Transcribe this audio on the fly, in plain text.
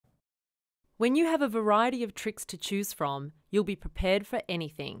When you have a variety of tricks to choose from, you'll be prepared for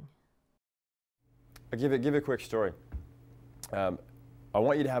anything. I'll give you a quick story. I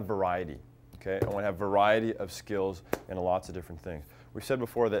want you to have variety, okay? I want to have variety of skills in lots of different things. We've said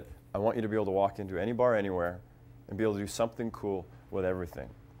before that I want you to be able to walk into any bar anywhere and be able to do something cool with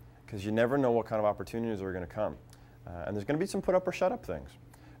everything, because you never know what kind of opportunities are going to come. And there's going to be some put up or shut up things.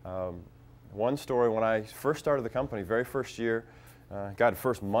 One story, when I first started the company, very first year,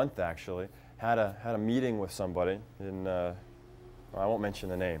 first month actually, had a meeting with somebody in, well, I won't mention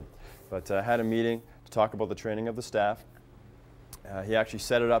the name, but had a meeting to talk about the training of the staff. He actually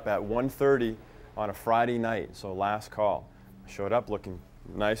set it up at 1:30 on a Friday night, so last call. Showed up looking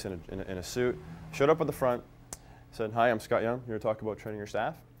nice in a suit. Showed up at the front, said, "Hi, I'm Scott Young, here to talk about training your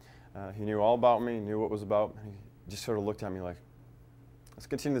staff." He knew all about me, knew what it was about. He just sort of looked at me like, "Let's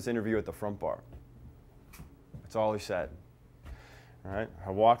continue this interview at the front bar." That's all he said. All right, I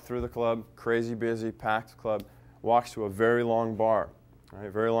walked through the club, crazy busy, packed club, walks to a very long bar,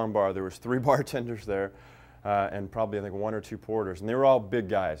 right, very long bar. There was 3 bartenders there and probably I think 1 or 2 porters, and they were all big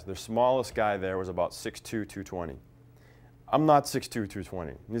guys. The smallest guy there was about 6'2", 220. I'm not 6'2",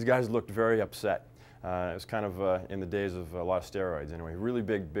 220. These guys looked very upset. It was kind of in the days of a lot of steroids anyway. Really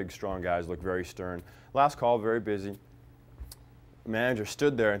big, strong guys, looked very stern. Last call, very busy. The manager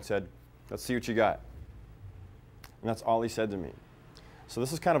stood there and said, "Let's see what you got." And that's all he said to me. So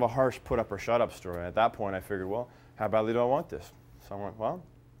this is kind of a harsh put up or shut up story. At that point I figured, well, how badly do I want this? So I went, well,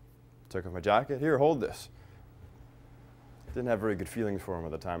 took off my jacket, "Here, hold this." Didn't have very good feelings for him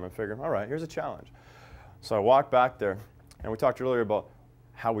at the time. I figured, all right, here's a challenge. So I walked back there, and we talked earlier about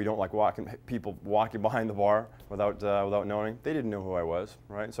how we don't like people walking behind the bar without knowing. They didn't know who I was,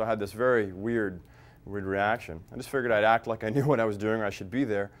 right? So I had this very weird reaction. I just figured I'd act like I knew what I was doing, or I should be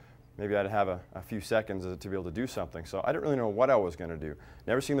there. Maybe I'd have a few seconds to be able to do something. So I didn't really know what I was going to do.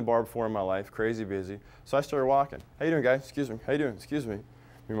 Never seen the bar before in my life, crazy busy. So I started walking. "How you doing, guys? Excuse me. How you doing? Excuse me."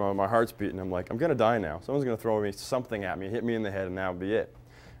 Meanwhile, my heart's beating. I'm like, I'm going to die now. Someone's going to throw something at me, hit me in the head, and that would be it,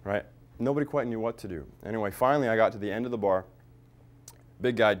 right? Nobody quite knew what to do. Anyway, finally I got to the end of the bar.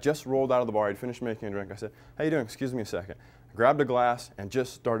 Big guy just rolled out of the bar. He'd finished making a drink. I said, "How you doing? Excuse me a second." I grabbed a glass and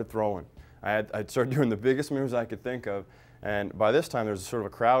just started throwing. I'd started doing the biggest moves I could think of. And by this time, there was sort of a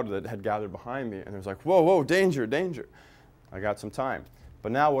crowd that had gathered behind me, and there was like, "Whoa, whoa, danger, danger." I got some time.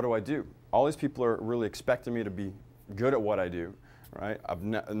 But now what do? All these people are really expecting me to be good at what I do, right? I've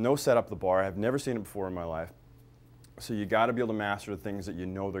no set up the bar. I've never seen it before in my life. So you got to be able to master the things that you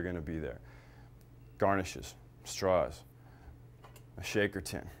know they're going to be there. Garnishes, straws, a shaker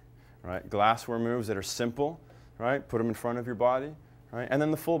tin, right? Glassware moves that are simple, right? Put them in front of your body. Right? And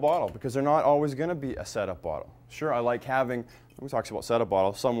then the full bottle, because they're not always going to be a setup bottle. Sure, I like having, we talk about setup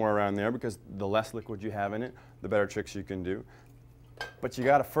bottle, somewhere around there, because the less liquid you have in it, the better tricks you can do. But you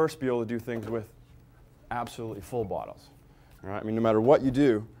got to first be able to do things with absolutely full bottles. Right? I mean, no matter what you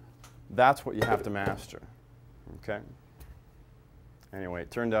do, that's what you have to master. Okay? Anyway,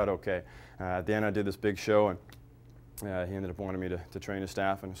 it turned out okay. At the end, I did this big show, and he ended up wanting me to train his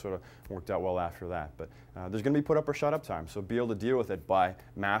staff, and it sort of worked out well after that. But there's going to be put up or shut up time, so be able to deal with it by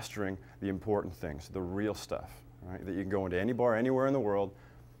mastering the important things, the real stuff, right? That you can go into any bar anywhere in the world,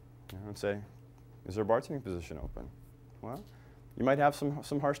 and say, "Is there a bartending position open?" Well, you might have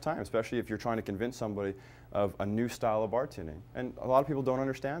some harsh time, especially if you're trying to convince somebody of a new style of bartending. And a lot of people don't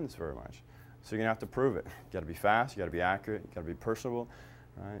understand this very much, so you're going to have to prove it. You got to be fast, you got to be accurate, you got to be personable,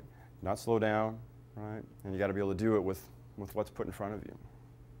 right? Not slow down. Right? And you got to be able to do it with what's put in front of you.